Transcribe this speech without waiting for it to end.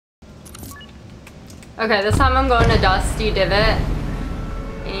Okay, this time I'm going to Dusty Divot.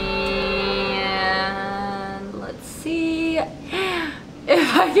 And let's see if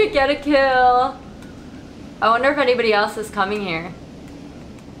I could get a kill. I wonder if anybody else is coming here.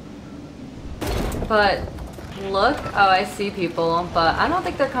 But look, oh, I see people, but I don't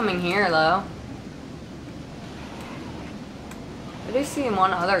think they're coming here though. I do see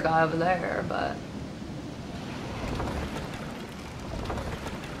one other guy over there, but.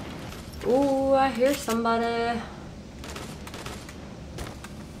 Ooh, I hear somebody.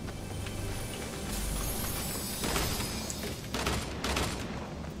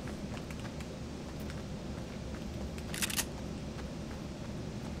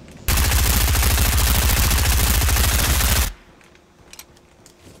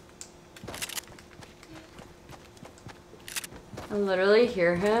 I literally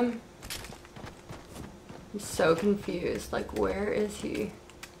hear him. I'm so confused. Like, where is he?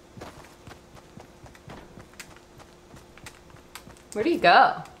 Where'd he go?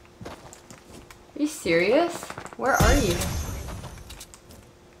 Are you serious? Where are you?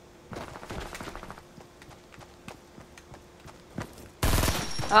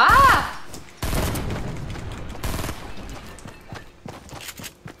 Ah!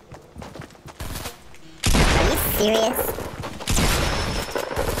 Are you serious?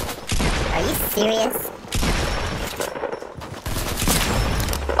 Are you serious?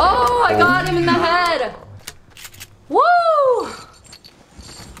 Oh, I got him in the head! Woo!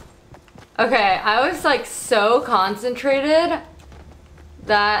 Okay, I was like so concentrated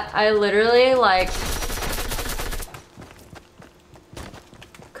that I literally like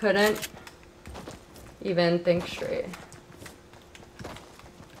couldn't even think straight.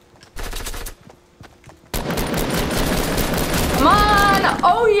 Come on!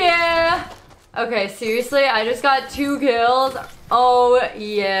 Oh yeah! Okay, seriously, I just got 2 kills. Oh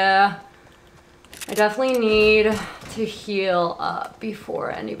yeah. I definitely need to heal up before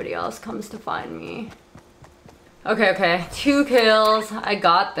anybody else comes to find me. Okay, 2 kills. I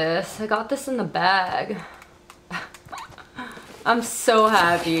got this. I got this in the bag. I'm so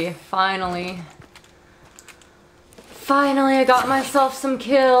happy. Finally. Finally, I got myself some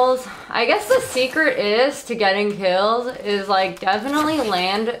kills. I guess the secret is to getting kills is like definitely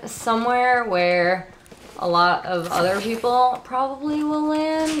land somewhere where a lot of other people probably will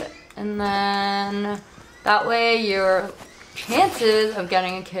land. And then that way your chances of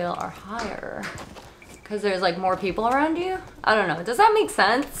getting a kill are higher. Because there's like more people around you. I don't know. Does that make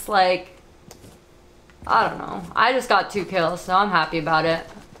sense? Like, I don't know. I just got 2 kills, so I'm happy about it.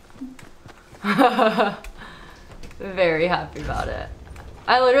 Very happy about it.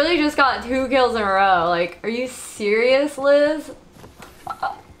 I literally just got 2 kills in a row. Like, are you serious, Liz?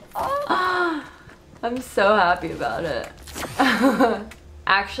 I'm so happy about it.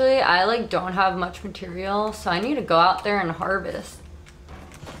 Actually, I like don't have much material, so I need to go out there and harvest.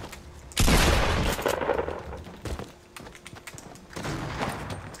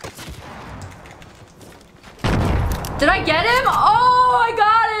 Did I get him? Oh, I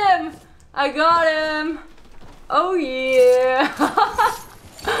got him! I got him! Oh yeah!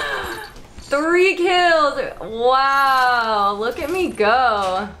 3 kills! Wow, look at me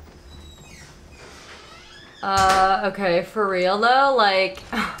go. Okay, for real though, like,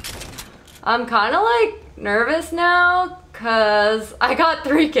 I'm kind of like nervous now because I got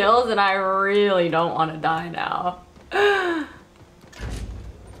 3 kills and I really don't want to die now.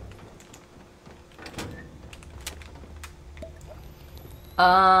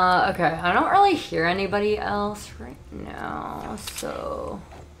 Okay, I don't really hear anybody else right now, so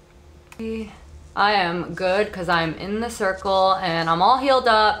I am good because I'm in the circle and I'm all healed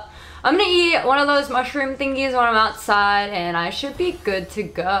up. I'm gonna eat one of those mushroom thingies when I'm outside and I should be good to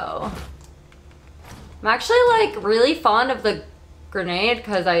go. I'm actually like really fond of the grenade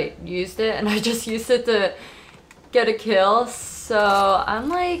because I used it and I just used it to get a kill. So I'm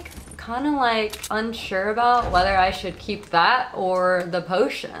like kind of like unsure about whether I should keep that or the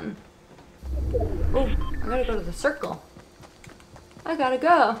potion. Oh, I gotta go to the circle. I gotta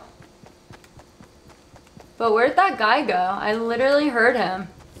go. But where'd that guy go? I literally heard him.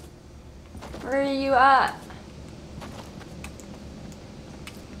 Where are you at?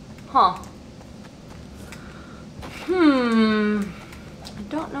 Huh. I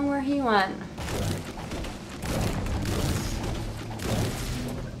don't know where he went.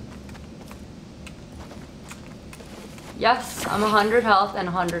 Yes, I'm 100 health and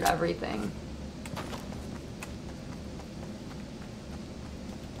 100 everything.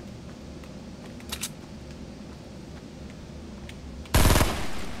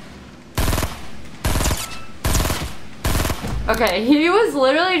 Okay, he was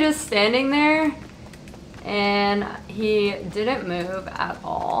literally just standing there and he didn't move at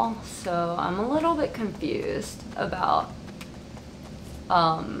all. So I'm a little bit confused about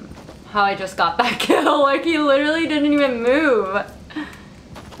how I just got that kill. Like, he literally didn't even move.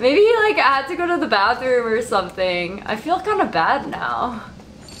 Maybe he like had to go to the bathroom or something. I feel kind of bad now.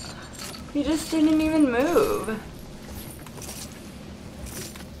 He just didn't even move.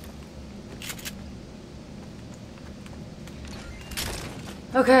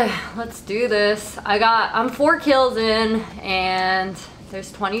 Okay, let's do this. I'm 4 kills in and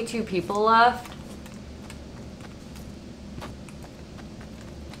there's 22 people left.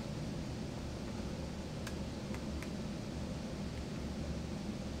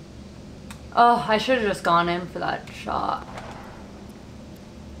 Oh, I should have just gone in for that shot.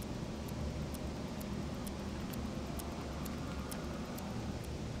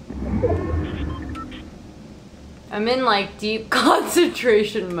 I'm in like deep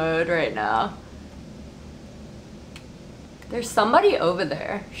concentration mode right now. There's somebody over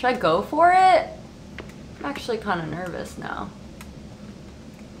there. Should I go for it? I'm actually kind of nervous now.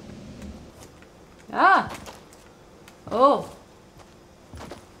 Ah! Oh!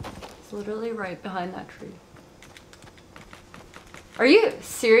 It's literally right behind that tree. Are you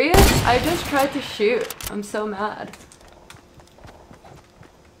serious? I just tried to shoot. I'm so mad.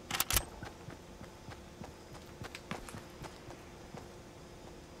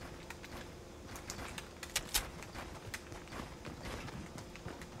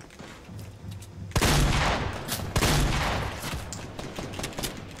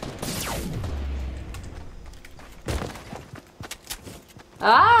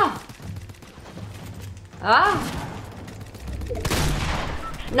 Ah! Ah!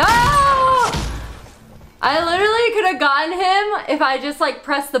 No! I literally could have gotten him if I just like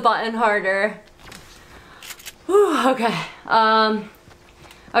pressed the button harder. Whew, okay.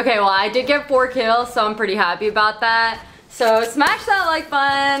 Okay, well, I did get 4 kills, so I'm pretty happy about that. So smash that like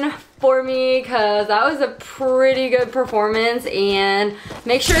button for me, because that was a pretty good performance, and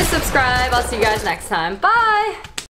make sure to subscribe. I'll see you guys next time. Bye!